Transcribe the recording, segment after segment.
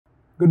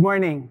Good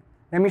morning.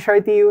 Let me share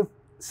to you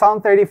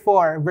Psalm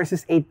 34,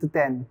 verses 8 to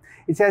 10.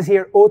 It says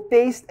here, "O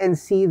taste and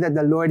see that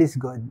the Lord is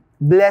good.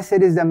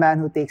 Blessed is the man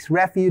who takes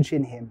refuge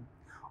in him.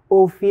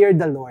 O fear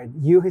the Lord,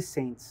 you his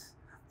saints.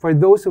 For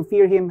those who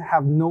fear him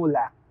have no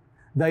lack.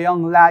 The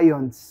young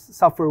lions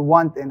suffer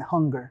want and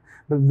hunger,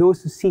 but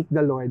those who seek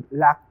the Lord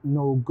lack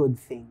no good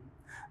thing."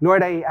 Lord,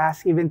 I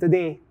ask even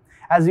today,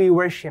 as we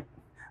worship,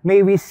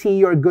 may we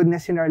see your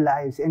goodness in our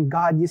lives. And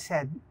God, you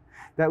said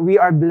that we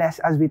are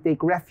blessed as we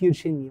take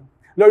refuge in you.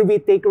 Lord, we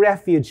take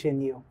refuge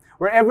in you.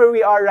 Wherever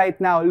we are right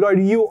now, Lord,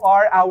 you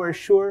are our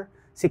sure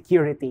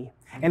security.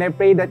 And I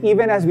pray that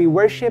even as we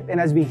worship and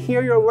as we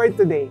hear your word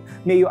today,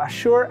 may you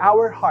assure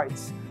our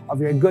hearts of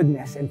your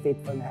goodness and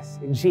faithfulness.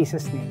 In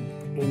Jesus' name,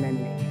 amen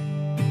and amen.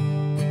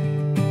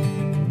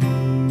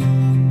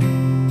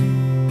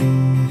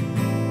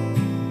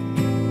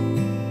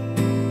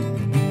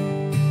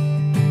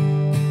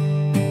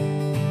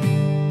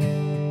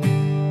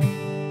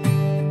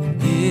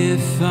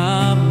 If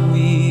I'm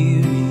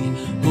weary,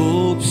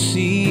 hope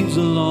seems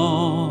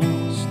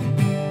lost,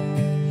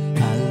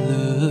 I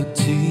look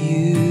to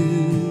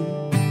you.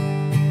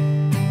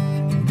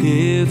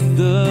 If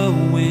the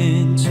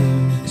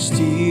winter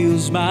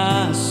steals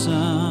my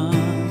sun,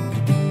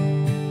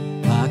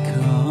 I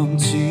come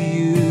to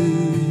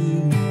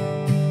you.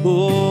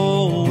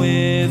 Oh,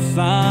 if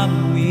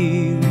I'm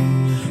weary,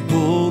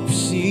 hope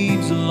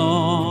seems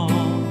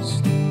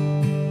lost,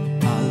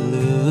 I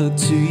look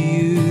to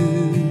you.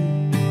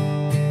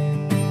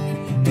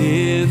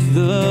 If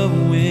the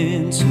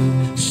winter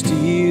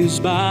steals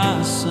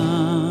my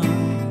sun,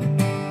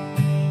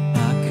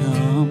 I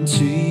come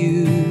to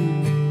you.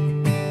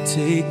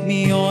 Take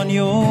me on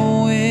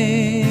your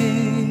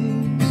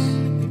wings.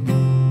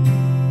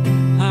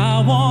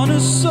 I want to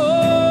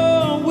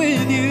soar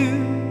with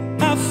you.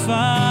 I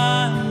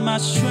find my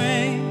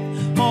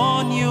strength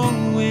on your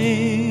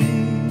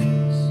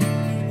wings.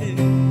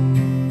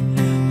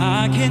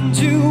 I can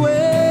do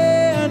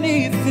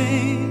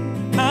anything.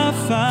 I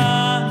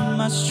find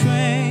my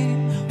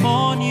strength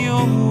on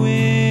your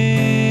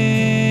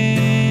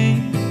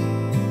wings,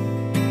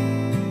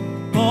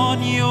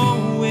 on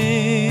your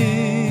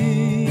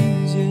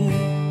wings, yeah.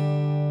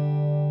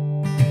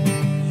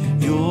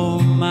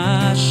 You're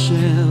my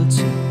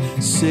shelter,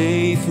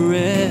 safe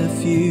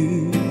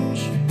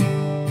refuge.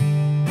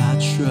 I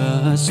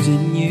trust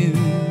in you.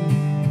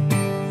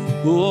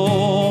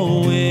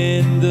 Oh,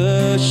 in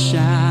the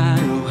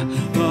shadow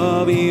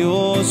of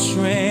your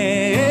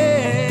strength,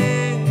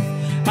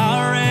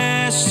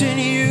 in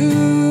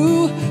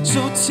you.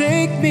 So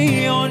take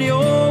me on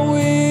your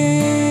wings.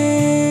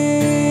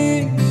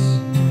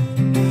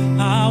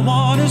 I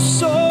want to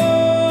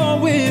soar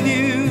with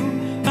you.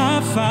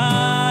 I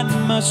find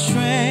my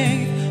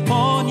strength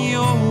on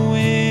your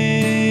wings.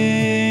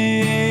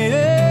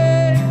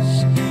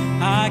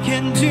 I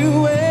can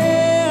do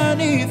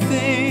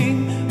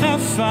anything. I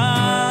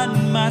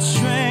find my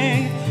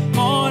strength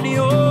on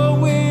your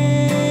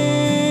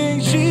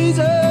wings.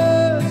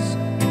 Jesus,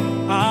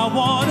 I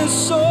want to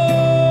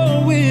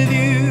soar with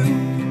you.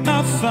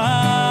 I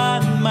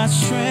find my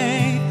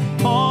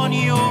strength on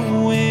your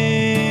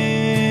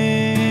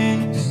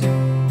wings.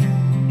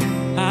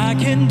 I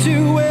can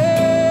do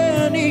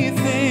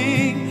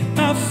anything.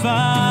 I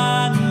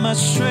find my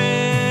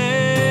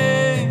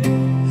strength.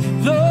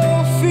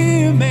 Though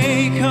fear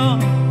may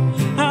come,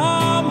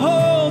 I'm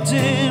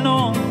holding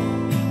on.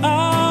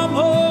 I'm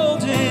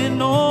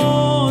holding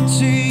on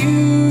to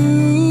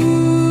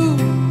you.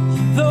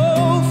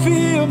 Though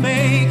fear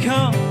may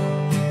come,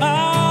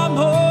 I'm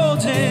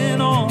holding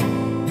on.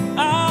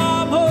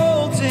 I'm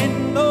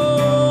holding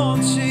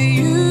on to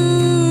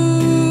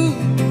you.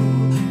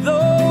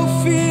 Though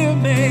fear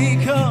may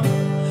come,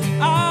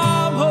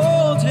 I'm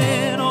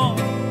holding on.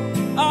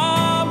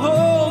 I'm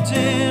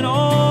holding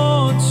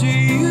on to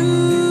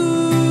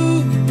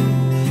you.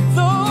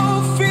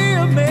 Though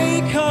fear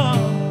may come,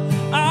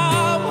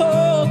 I'm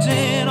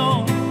holding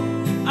on.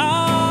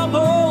 I'm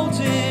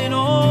holding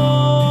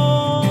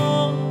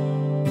on.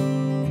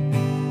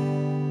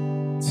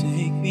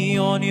 Take me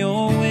on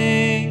your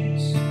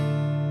wings.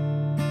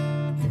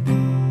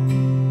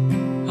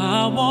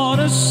 I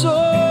want to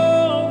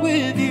soar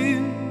with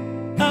you.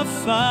 I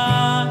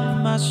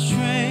find my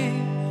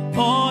strength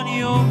on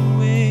your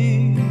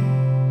wings.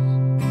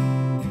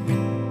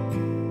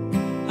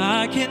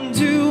 I can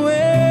do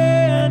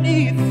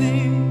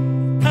anything.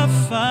 I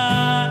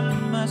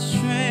find my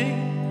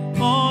strength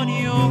on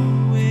your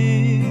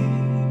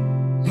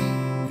wings.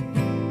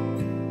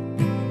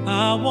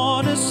 I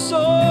want to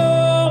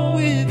soar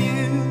with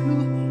you.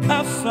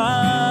 I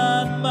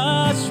find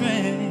my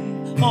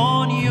strength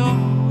on your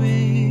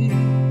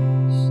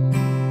wings.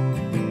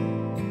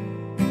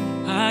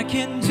 I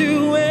can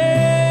do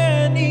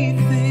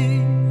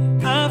anything.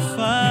 I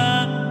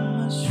find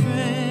my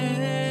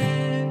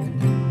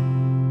strength.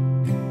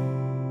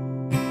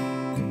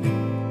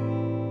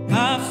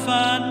 I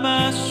find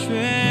my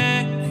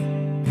strength.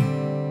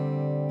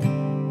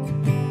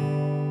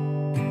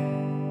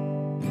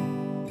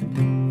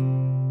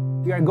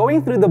 We are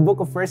going through the book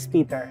of 1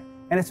 Peter.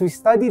 And as we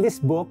study this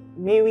book,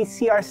 may we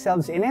see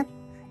ourselves in it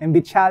and be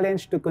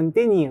challenged to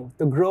continue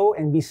to grow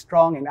and be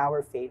strong in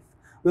our faith.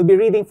 We'll be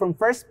reading from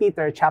 1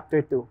 Peter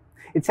chapter 2.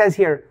 It says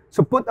here,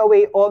 "So put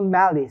away all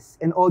malice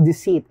and all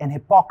deceit and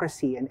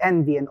hypocrisy and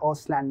envy and all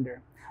slander.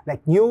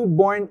 Like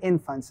newborn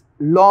infants,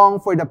 long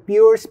for the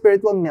pure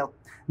spiritual milk,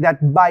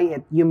 that by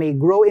it you may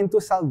grow into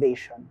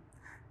salvation,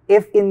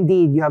 if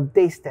indeed you have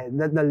tasted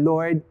that the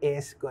Lord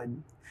is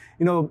good."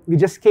 You know,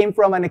 we just came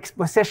from an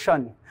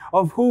exposition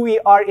of who we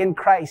are in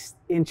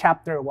Christ in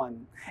chapter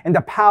 1 and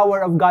the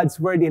power of God's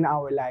word in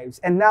our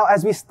lives. And now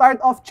as we start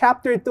off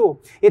chapter 2,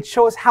 it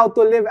shows how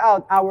to live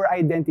out our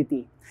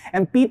identity.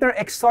 And Peter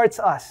exhorts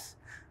us.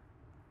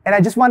 And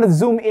I just want to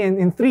zoom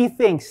in 3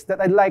 things that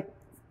I'd like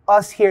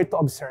us here to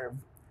observe: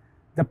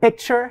 the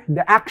picture,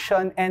 the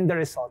action, and the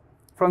result.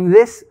 From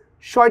this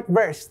short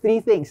verse,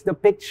 3 things: the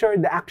picture,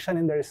 the action,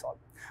 and the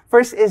result.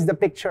 First is the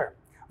picture.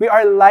 We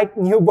are like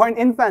newborn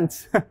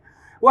infants.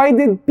 Why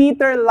did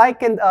Peter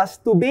liken us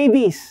to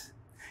babies?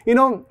 You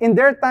know, in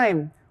their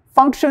time,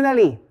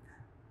 functionally,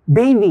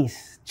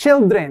 babies,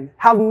 children,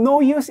 have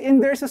no use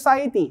in their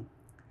society.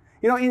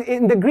 You know,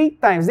 in the Greek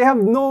times, they have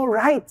no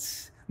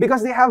rights because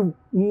they have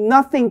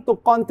nothing to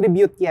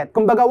contribute yet.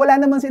 Kumbaga, wala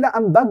naman silang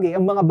ambag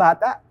ang mga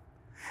bata.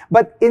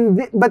 But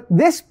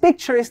this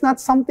picture is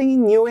not something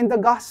new in the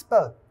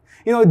gospel.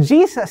 You know,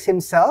 Jesus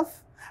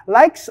himself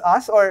likes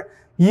us, or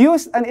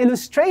used an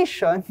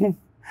illustration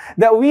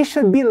that we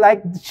should be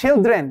like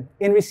children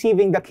in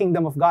receiving the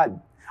kingdom of God.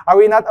 Are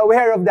we not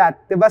aware of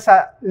that? Diba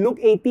sa Luke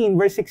 18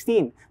 verse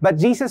 16? "But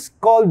Jesus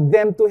called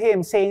them to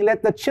him, saying,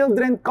 Let the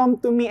children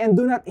come to me and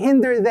do not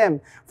hinder them,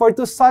 for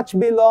to such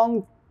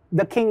belong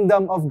the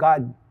kingdom of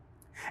God."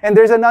 And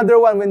there's another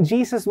one when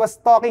Jesus was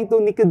talking to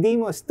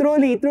Nicodemus.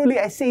 "Truly, truly,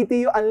 I say to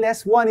you,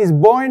 unless one is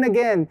born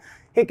again,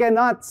 he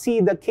cannot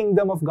see the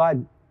kingdom of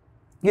God."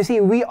 You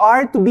see, we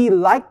are to be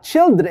like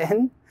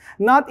children,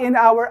 not in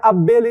our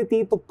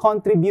ability to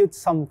contribute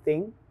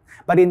something,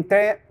 but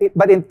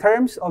in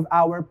terms of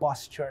our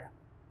posture.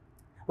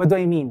 What do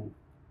I mean?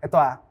 Ito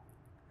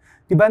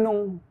diba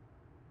nung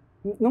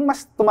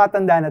mas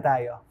tumatanda na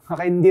tayo,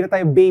 okay, hindi na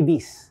tayo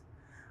babies,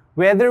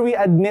 whether we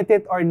admit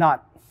it or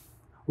not,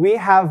 we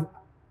have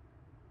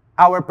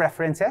our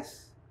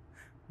preferences,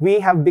 we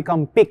have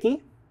become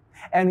picky,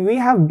 and we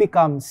have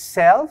become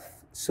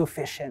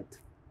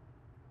self-sufficient.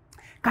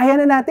 Kaya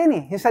na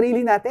natin yung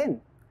sarili natin.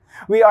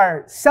 We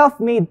are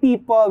self-made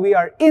people, we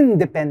are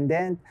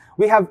independent,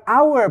 we have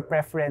our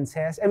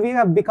preferences, and we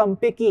have become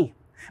picky.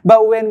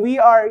 But when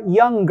we are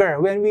younger,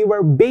 when we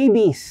were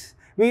babies,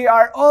 we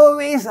are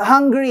always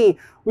hungry.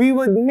 We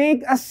would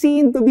make a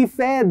scene to be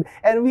fed,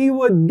 and we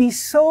would be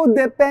so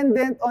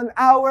dependent on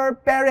our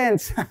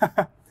parents.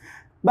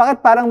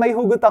 Bakit parang may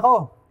hugot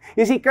ako?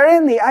 You see,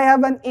 currently, I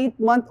have an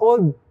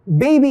 8-month-old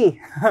baby.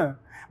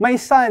 My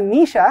son,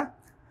 Nisha,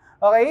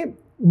 okay,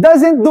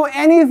 doesn't do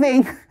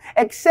anything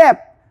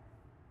except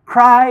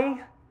cry,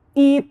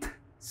 eat,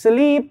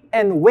 sleep,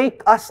 and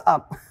wake us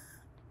up.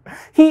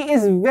 He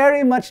is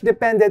very much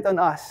dependent on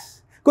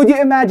us. Could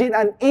you imagine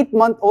an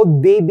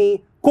 8-month-old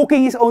baby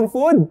cooking his own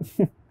food?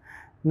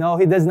 No,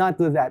 he does not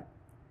do that.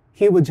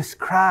 He would just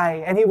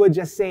cry, and he would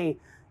just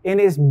say, in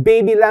his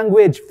baby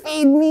language,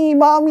 "Feed me,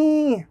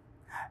 mommy!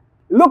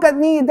 Look at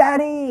me,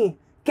 daddy!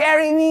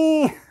 Carry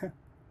me!"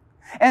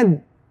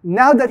 And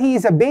now that he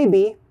is a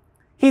baby,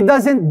 he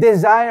doesn't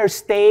desire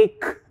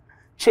steak,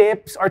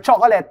 chips, or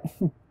chocolate.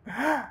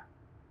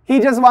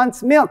 He just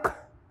wants milk.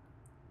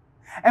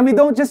 And we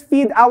don't just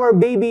feed our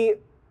baby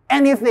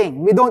anything.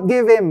 We don't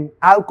give him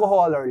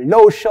alcohol or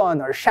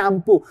lotion or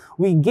shampoo.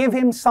 We give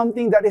him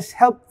something that is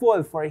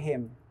helpful for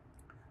him.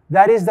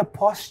 That is the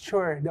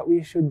posture that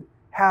we should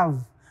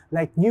have.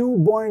 Like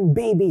newborn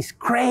babies,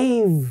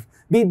 crave,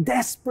 be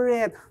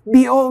desperate,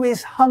 be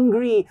always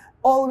hungry,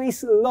 always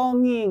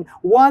longing,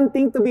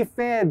 wanting to be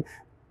fed,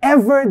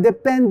 ever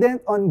dependent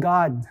on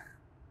God.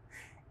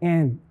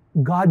 And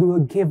God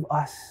will give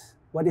us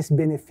what is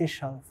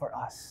beneficial for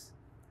us.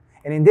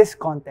 And in this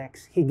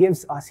context, He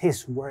gives us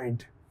His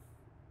word.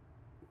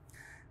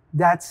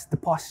 That's the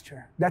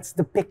posture. That's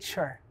the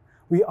picture.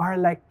 We are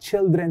like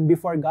children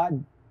before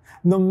God.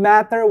 No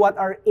matter what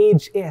our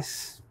age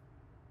is,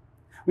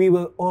 we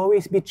will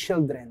always be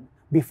children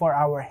before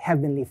our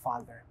Heavenly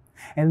Father.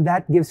 And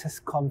that gives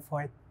us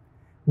comfort.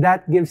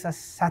 That gives us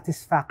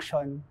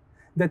satisfaction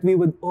that we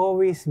would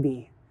always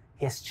be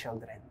His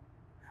children.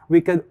 We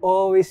could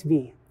always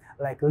be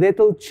like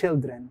little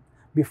children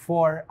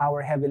before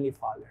our Heavenly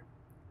Father.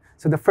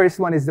 So the first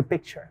one is the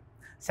picture.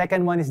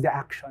 Second one is the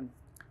action.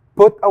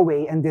 Put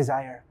away and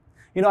desire.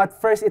 You know,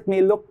 at first it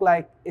may look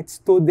like it's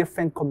two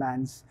different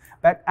commands,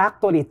 but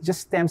actually it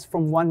just stems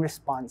from one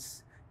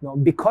response. You know,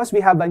 because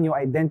we have a new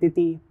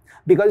identity,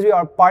 because we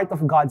are part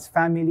of God's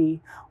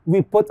family,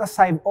 we put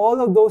aside all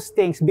of those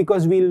things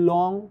because we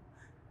long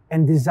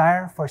and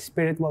desire for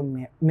spiritual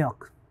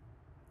milk.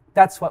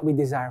 That's what we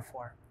desire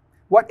for.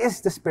 What is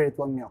the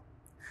spiritual milk?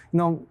 You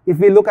know, if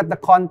we look at the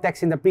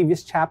context in the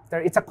previous chapter,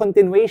 it's a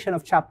continuation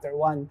of chapter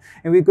 1.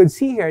 And we could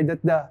see here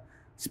that the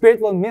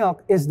spiritual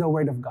milk is the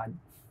Word of God.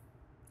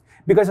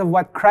 because of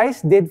what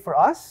Christ did for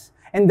us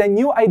and the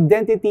new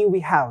identity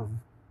we have.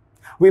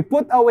 We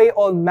put away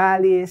all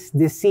malice,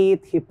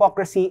 deceit,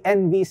 hypocrisy,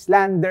 envy,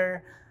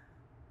 slander,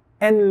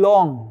 and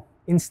long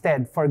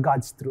instead for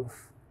God's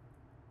truth.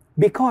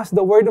 Because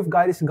the Word of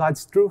God is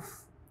God's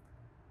truth.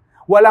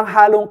 Walang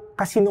halong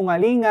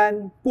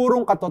kasinungalingan,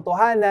 purong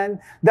katotohanan.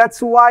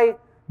 That's why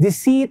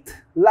deceit,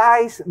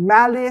 lies,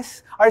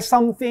 malice are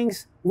some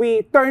things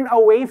we turn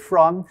away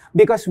from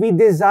because we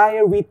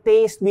desire, we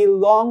taste, we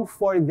long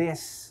for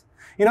this.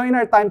 You know, in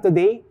our time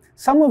today,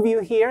 some of you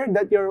here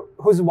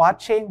who's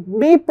watching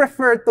may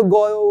prefer to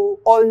go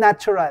all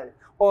natural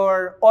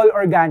or all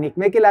organic.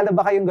 May kilala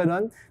ba kayong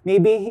ganun?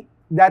 Maybe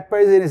that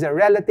person is a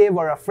relative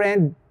or a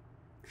friend.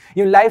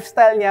 Yung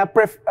lifestyle niya,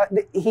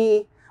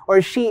 he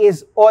or she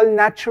is all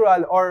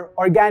natural or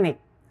organic.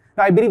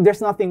 Now, I believe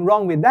there's nothing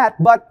wrong with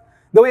that, but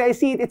the way I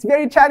see it, it's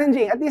very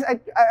challenging. At least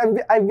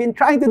I've been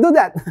trying to do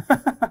that.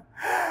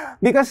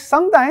 Because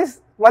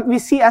sometimes what we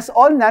see as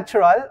all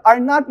natural are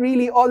not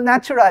really all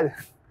natural.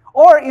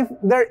 Or if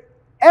there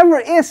ever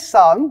is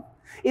some,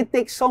 it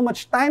takes so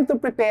much time to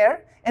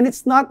prepare and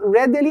it's not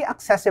readily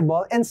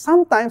accessible, and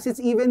sometimes it's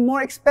even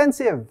more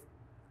expensive.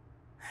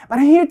 But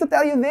I'm here to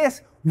tell you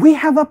this, we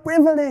have a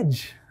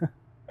privilege.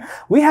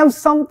 We have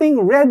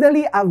something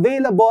readily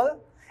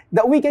available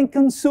that we can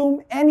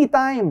consume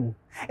anytime.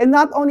 And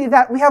not only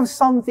that, we have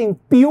something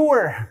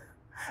pure.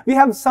 We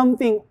have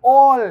something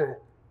all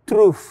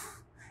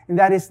truth. And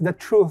that is the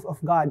truth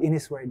of God in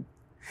His Word.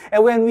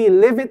 And when we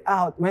live it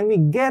out, when we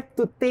get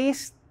to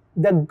taste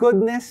the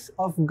goodness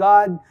of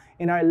God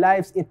in our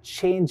lives, it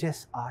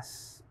changes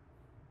us.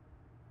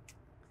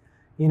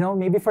 You know,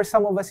 maybe for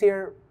some of us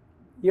here,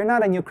 you're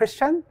not a new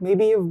Christian.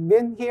 Maybe you've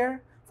been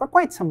here for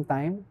quite some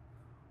time.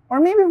 Or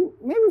maybe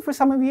for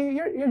some of you,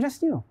 you're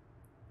just new.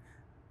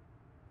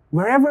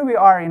 Wherever we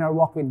are in our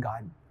walk with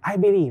God, I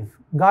believe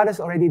God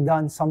has already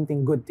done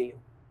something good to you.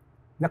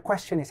 The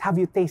question is, have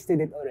you tasted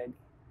it already?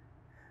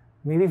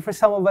 Maybe for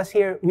some of us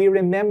here, we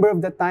remember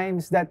of the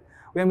times that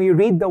when we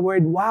read the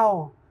Word,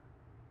 wow,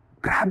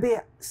 grabe,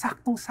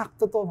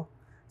 saktong-sakto to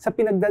sa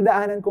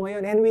pinagdadaanan ko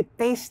ngayon. And we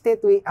taste it,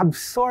 we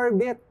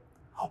absorb it.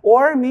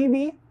 Or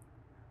maybe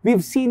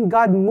we've seen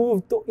God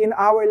move in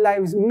our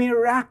lives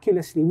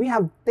miraculously. We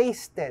have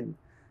tasted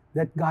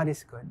that God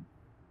is good.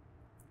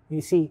 You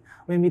see,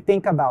 when we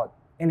think about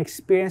and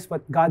experience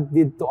what God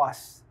did to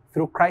us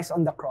through Christ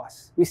on the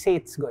cross, we say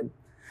it's good.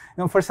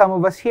 Now, for some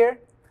of us here,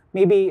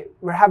 maybe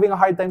we're having a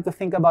hard time to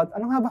think about,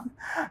 ano nga ba,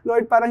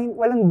 Lord, parang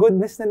walang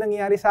goodness na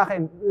nangyayari sa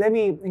akin. Let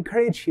me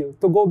encourage you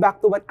to go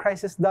back to what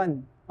Christ has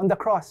done on the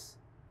cross.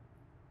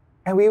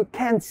 And we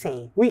can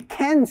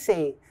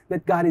say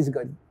that God is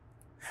good.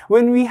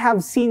 When we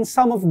have seen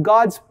some of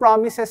God's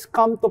promises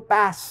come to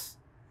pass,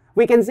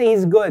 we can say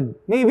He's good.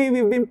 Maybe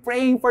we've been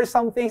praying for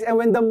some things, and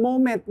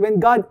when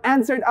God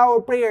answered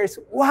our prayers,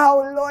 wow,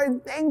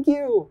 Lord, thank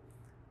you.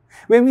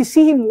 When we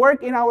see Him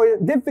work in our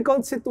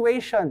difficult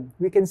situation,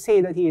 we can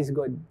say that He is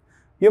good.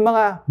 Yung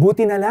mga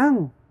buti na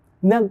lang,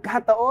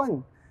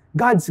 nagkataon,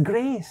 God's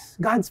grace,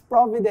 God's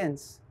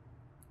providence.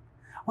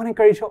 I want to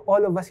encourage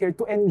all of us here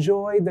to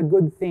enjoy the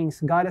good things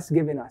God has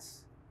given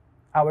us.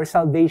 Our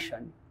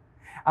salvation,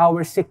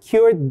 our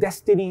secured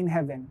destiny in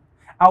heaven,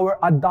 our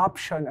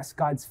adoption as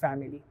God's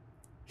family,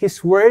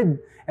 His Word,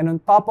 and on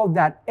top of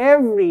that,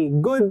 every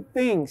good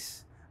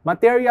things,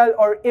 material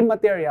or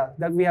immaterial,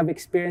 that we have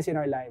experienced in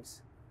our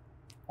lives.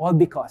 All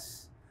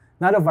because,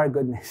 not of our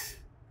goodness,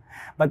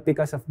 but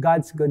because of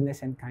God's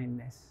goodness and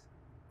kindness.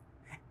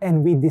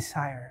 And we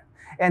desire.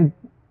 And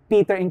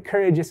Peter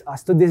encourages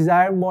us to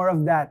desire more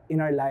of that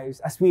in our lives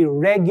as we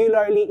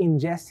regularly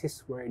ingest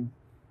His Word.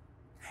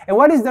 And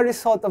what is the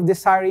result of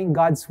desiring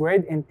God's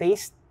Word and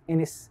tasting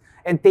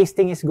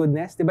His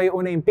goodness? Diba yung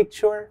una yung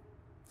picture?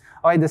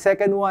 Okay, the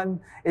second one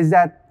is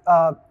that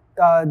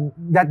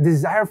that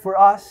desire for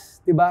us,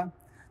 diba?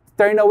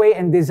 Turn away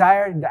and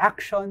desire the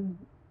action.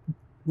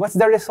 What's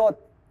the result?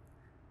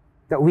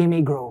 That we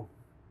may grow.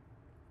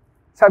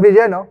 Sabi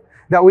diyan, no?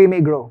 That we may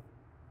grow.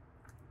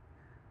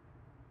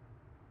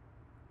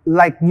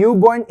 Like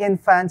newborn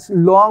infants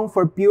long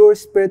for pure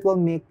spiritual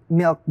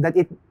milk,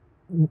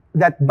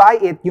 that by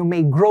it you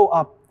may grow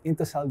up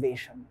into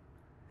salvation.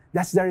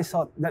 That's the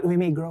result, that we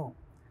may grow.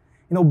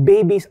 You know,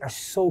 babies are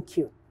so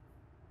cute.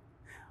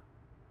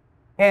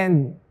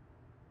 And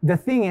the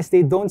thing is,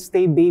 they don't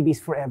stay babies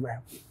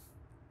forever.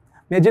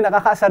 Medyo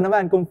nakakasa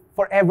naman kung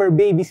forever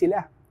baby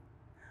sila.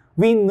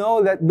 We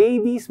know that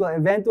babies will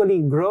eventually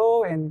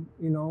grow and,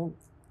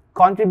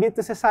 contribute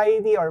to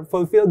society or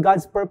fulfill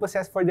God's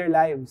purposes for their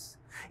lives.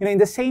 In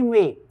the same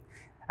way,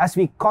 as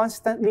we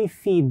constantly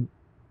feed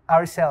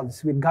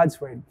ourselves with God's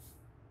Word,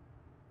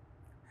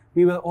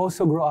 we will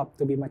also grow up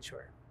to be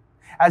mature.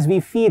 As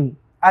we feed,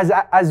 as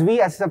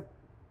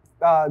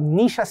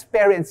Nisha's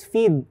parents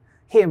feed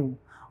him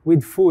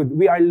with food,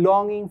 we are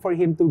longing for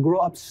him to grow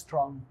up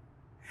strong.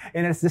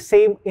 And it's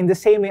in the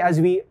same way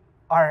as we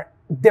are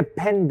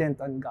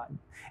dependent on God,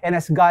 and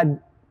as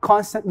God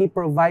constantly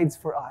provides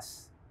for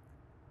us,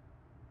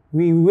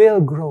 we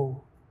will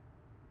grow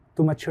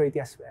to maturity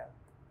as well.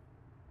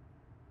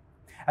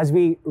 as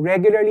we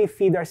regularly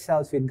feed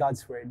ourselves with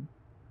God's Word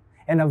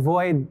and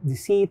avoid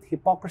deceit,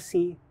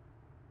 hypocrisy,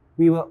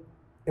 we will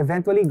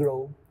eventually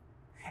grow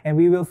and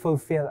we will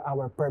fulfill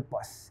our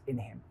purpose in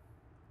Him.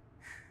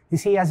 You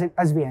see,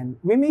 as we end,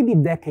 we may be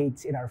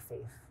decades in our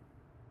faith,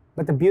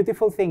 but the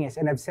beautiful thing is,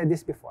 and I've said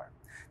this before,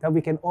 that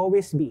we can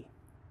always be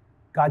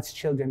God's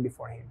children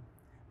before Him.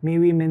 May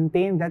we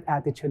maintain that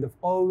attitude of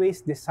always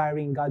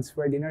desiring God's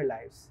Word in our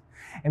lives.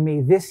 And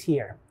may this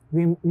year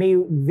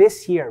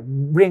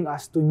bring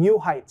us to new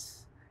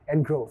heights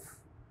and growth,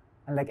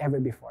 unlike ever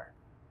before.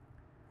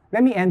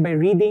 Let me end by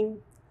reading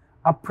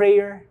a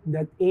prayer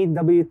that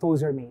A.W.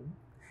 Tozer made.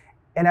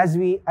 And as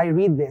I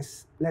read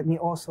this, let me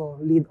also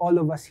lead all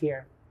of us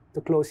here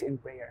to close in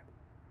prayer.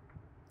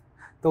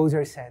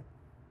 Tozer said,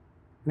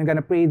 and I'm going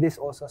to pray this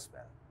also as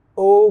well.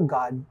 Oh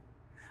God,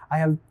 I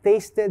have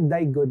tasted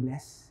thy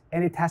goodness,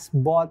 and it has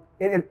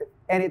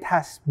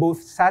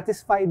both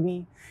satisfied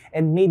me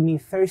and made me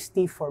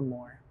thirsty for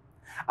more.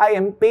 I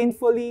am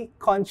painfully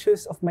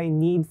conscious of my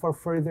need for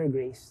further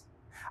grace.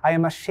 I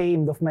am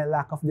ashamed of my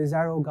lack of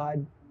desire, O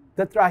God,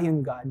 the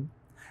triune God.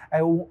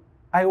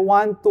 I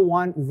want to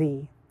want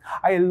thee.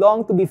 I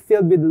long to be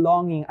filled with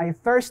longing. I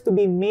thirst to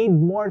be made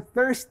more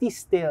thirsty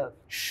still.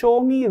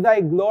 Show me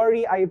thy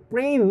glory, I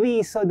pray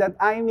thee, so that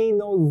I may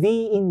know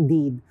thee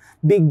indeed.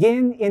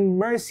 Begin in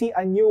mercy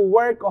a new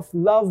work of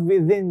love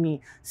within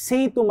me.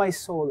 Say to my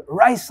soul,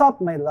 rise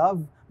up, my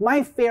love,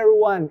 my fair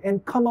one,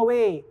 and come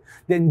away.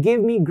 Then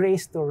give me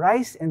grace to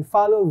rise and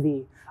follow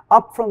thee,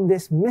 up from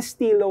this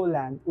misty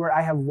lowland where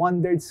I have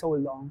wandered so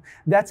long.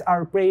 That's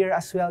our prayer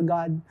as well,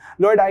 God.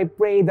 Lord, I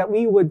pray that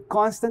we would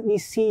constantly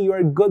see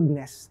your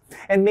goodness.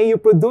 And may you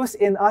produce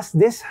in us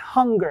this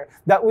hunger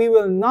that we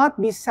will not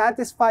be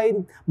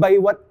satisfied by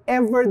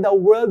whatever the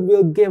world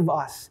will give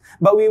us,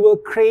 but we will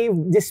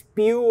crave this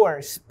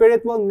pure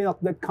spiritual milk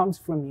that comes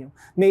from you.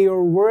 May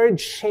your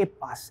word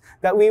shape us,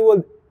 that we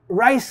will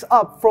rise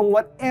up from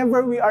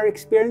whatever we are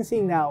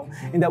experiencing now,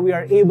 and that we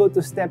are able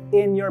to step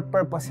in your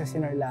purposes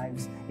in our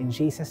lives. In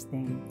Jesus'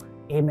 name,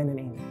 amen and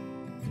amen.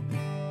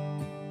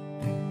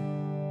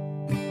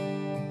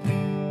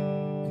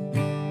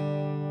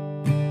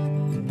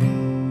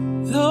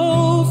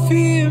 Though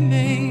fear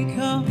may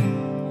come,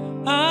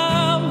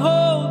 I'm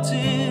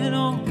holding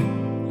on.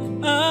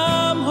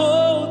 I'm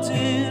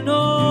holding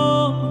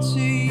on to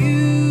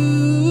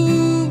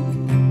you.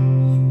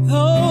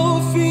 Though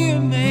fear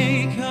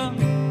may come,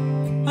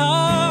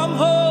 I'm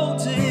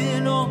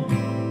holding on.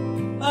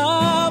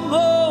 I'm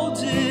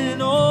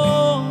holding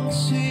on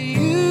to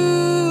you.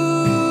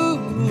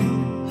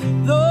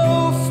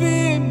 Though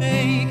fear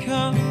may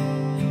come,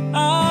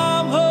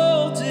 I'm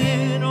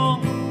holding on.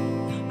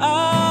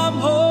 I'm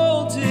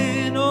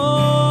holding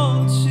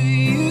on to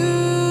you.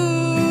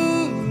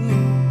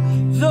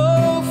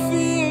 Though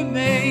fear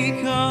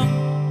may come,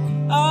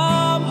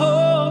 I'm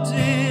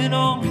holding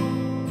on.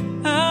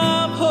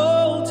 I'm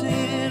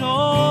holding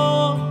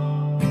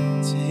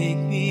on. Take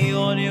me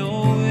on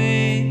your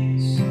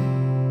ways.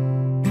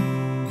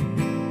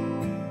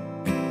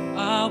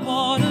 I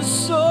wanna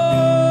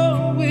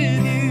soar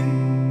with you.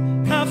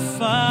 I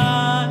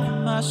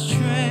find my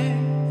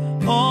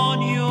strength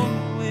on your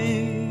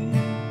ways.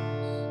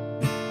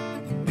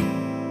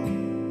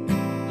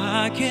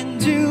 I can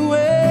do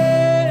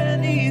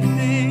anything.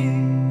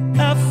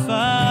 I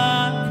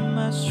find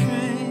my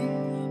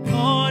strength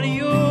on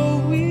your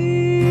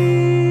wings.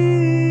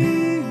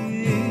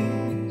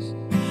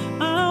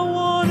 I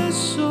wanna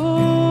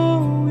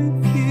soar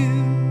with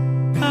you.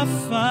 I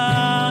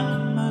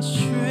find my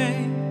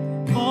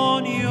strength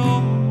on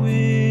your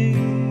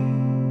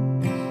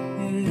wings.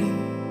 Yeah.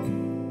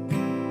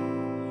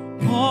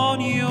 On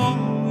your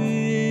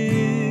wings.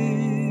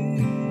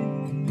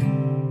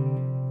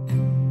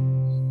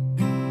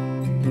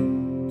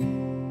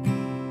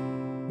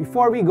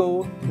 Before we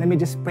go, let me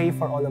just pray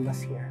for all of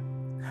us here.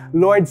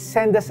 Lord,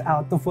 send us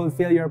out to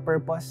fulfill your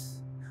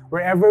purpose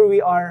wherever we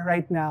are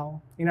right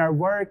now, in our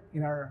work,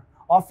 in our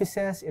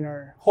offices, in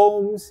our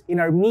homes, in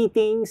our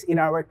meetings, in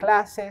our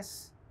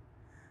classes.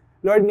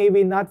 Lord, may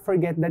we not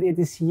forget that it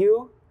is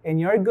you and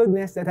your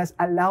goodness that has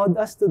allowed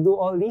us to do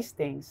all these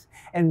things.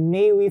 And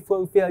may we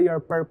fulfill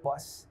your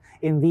purpose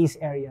in these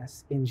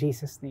areas. In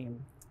Jesus'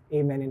 name,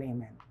 amen and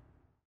amen.